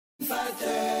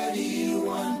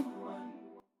531.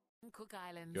 Cook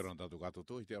Islands. Ia rana tātou kato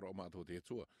toi te aroa mātou te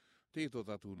atua. Te tō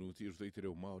tātou no te irutei te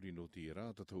reo Maori no te rā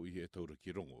tātou i he taura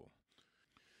ki rongo.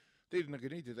 Te rina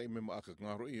kenei te tai mema aka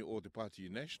ngaro i o te Party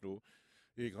National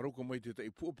e karoka mai te tai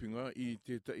pōpinga i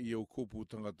te tai au kōpū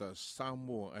tangata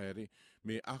Samoa aere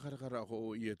me akarakara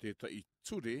ho ia te tai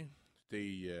ture te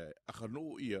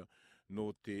akano ia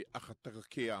no te akataka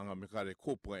kea anga me kare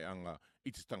kōpai anga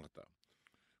i te tangata.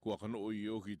 Ko akano i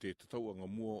oki te tatauanga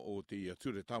mua o te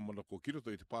ture tāmana ko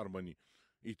kiroto i te pārmani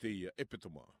i te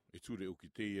epitoma. E ture oki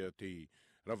te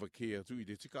rawa kea tu i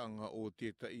te tikanga o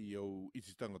te tai au i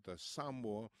te tangata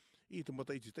Samoa i te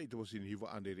mata i te teita wasini hiwa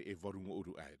anere e warunga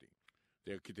uru aere.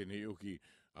 Te ki te nei oki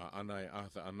anae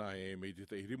atha anae me te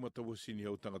tei rima tawasini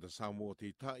au tangata Samoa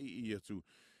te tai i atu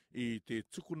i te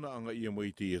tukuna anga ia mai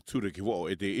te ture ki wao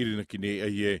e te irina ki nei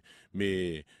ai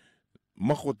me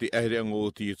mako te aireanga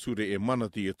o te ture e mana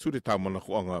te ture tāmana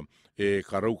ko anga e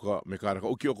karauka me karaka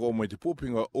o ki o mai te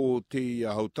pōpinga o te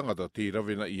hau tangata te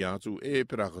rawena i atu e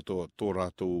peraka tō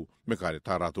rātou me kare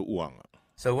tā rātou uanga.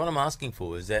 So what I'm asking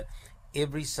for is that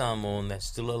every Samoan that's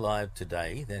still alive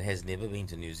today that has never been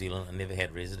to New Zealand and never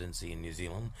had residency in New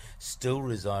Zealand, still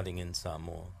residing in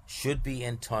Samoa, should be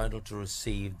entitled to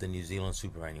receive the New Zealand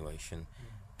superannuation.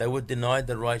 They were denied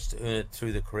the rights to earn it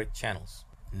through the correct channels.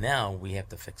 Now we have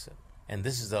to fix it. And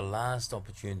this is the last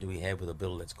opportunity we have with a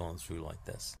bill that's gone through like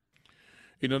this.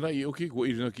 Ina nai oki ko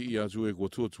irina ki i atu e ko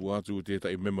tuatua atu te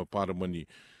tai mema pāramani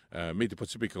me te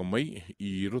Pasifika mai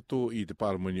i roto i te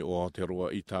pāramani o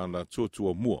Aotearoa i tāna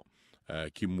tuatua mua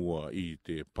ki mua i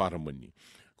te pāramani.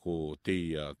 Ko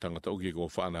te tangata oki ko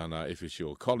whanana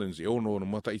FSO Collins e ono na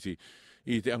mataiti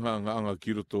i te anga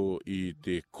ki roto i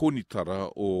te konitara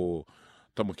o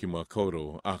Tamakima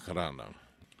Kauro Akarana.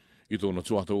 I tōna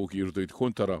tuata oki i roto i te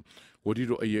kontara, o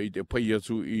riro aia i te pai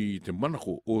atu i te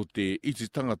manako o te iti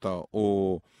tangata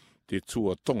o te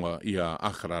tua tonga i a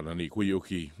akarana ni koe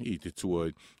oki i te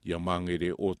tua i a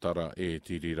mangere o tara e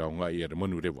te riraunga i a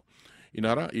manu rewa.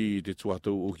 Inara i te tuata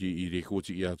oki i re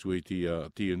koti i atu e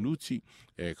te nuti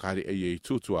e kare aia i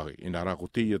tuatuare. Inara ko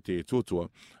te tuatua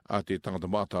a te tangata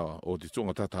mata o te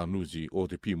tonga tata nuti o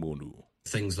te pimonu.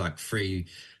 Things like free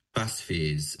bus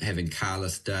fares, having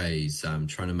carless days,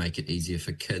 trying to make it easier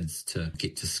for kids to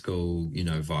get to school,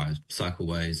 via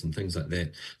cycleways and things like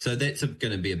that. So that's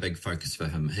going to be a big focus for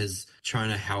him. His trying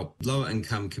to help lower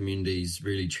income communities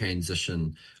really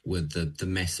transition with the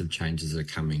massive changes that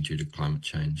are coming due to climate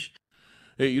change.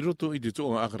 I roto i te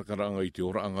toa akarakaranga i te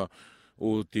oranga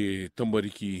o te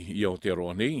tamariki i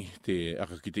Aotearoa nei, te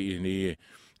akakite i nei,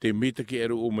 te metake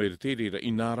eru o mai retere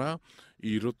inara,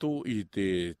 i roto i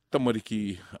te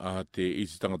tamariki a te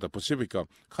iti tangata Pasifika,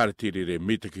 kare terere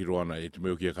metake roana e te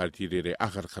meo kia kare terere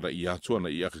akarakara i atuana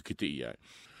i akakite i ai.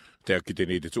 Te akite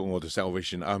nei te toa o te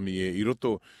Salvation Army e i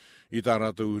roto i tā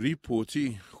rātou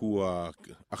ripoti hua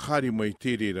akari mai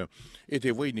terera e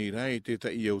te wainei rai te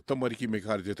tai au tamariki me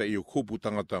kare te tai au kōpū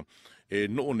tangata e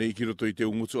noo nei ki roto i te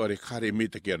ungutu are kare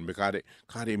metake ana me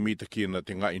kare metake ana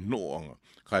te ngai nooanga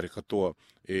kare katoa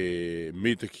e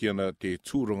metake ana te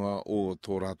tūranga o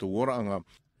tō rātou oraanga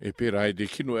e pera e te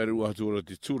kino eru atua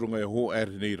te tūranga e ho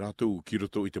ere nei rātou ki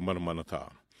roto i te manamana tā.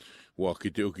 Wa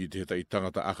ki te oki te tai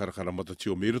tangata akarakara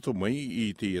matatio me roto mai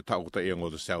i te taota e ango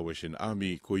the Salvation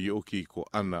Army ko i oki ko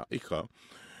ana ika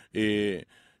e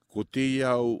ko te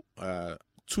iau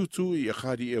tutu i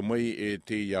akari e mai e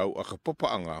te iau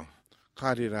akapapaanga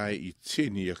kare rai i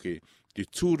tēni ake te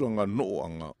tūranga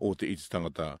nooanga o te iti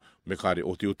tangata me kare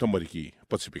o te o tamariki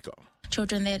Pasifika.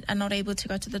 Children that are not able to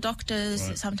go to the doctors,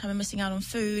 right. Sometimes are missing out on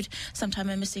food, sometimes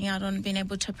are missing out on being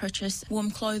able to purchase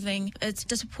warm clothing. It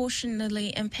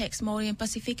disproportionately impacts Maori and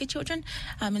Pasifika children.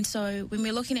 And so when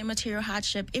we're looking at material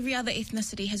hardship, every other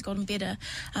ethnicity has gotten better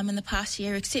in the past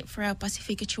year except for our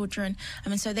Pasifika children.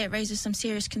 And so that raises some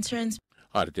serious concerns.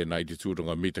 Are tēnei te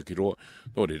tūranga mita ki roa,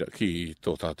 nō reira ki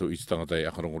tō tātou i tangata e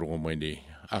akarongorongo mai nei,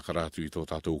 akarātu i tō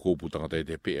tātou kōpū tangata e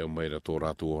te pēa mai ra tō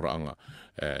rātou oranga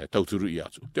tauturu i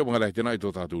atu. Te mga rai tēnei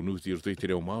tō tātou nuti roto i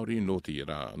te reo Maori, nō te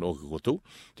ira nō ki kotou,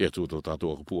 te atu tō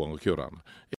tātou akapuanga kia rana.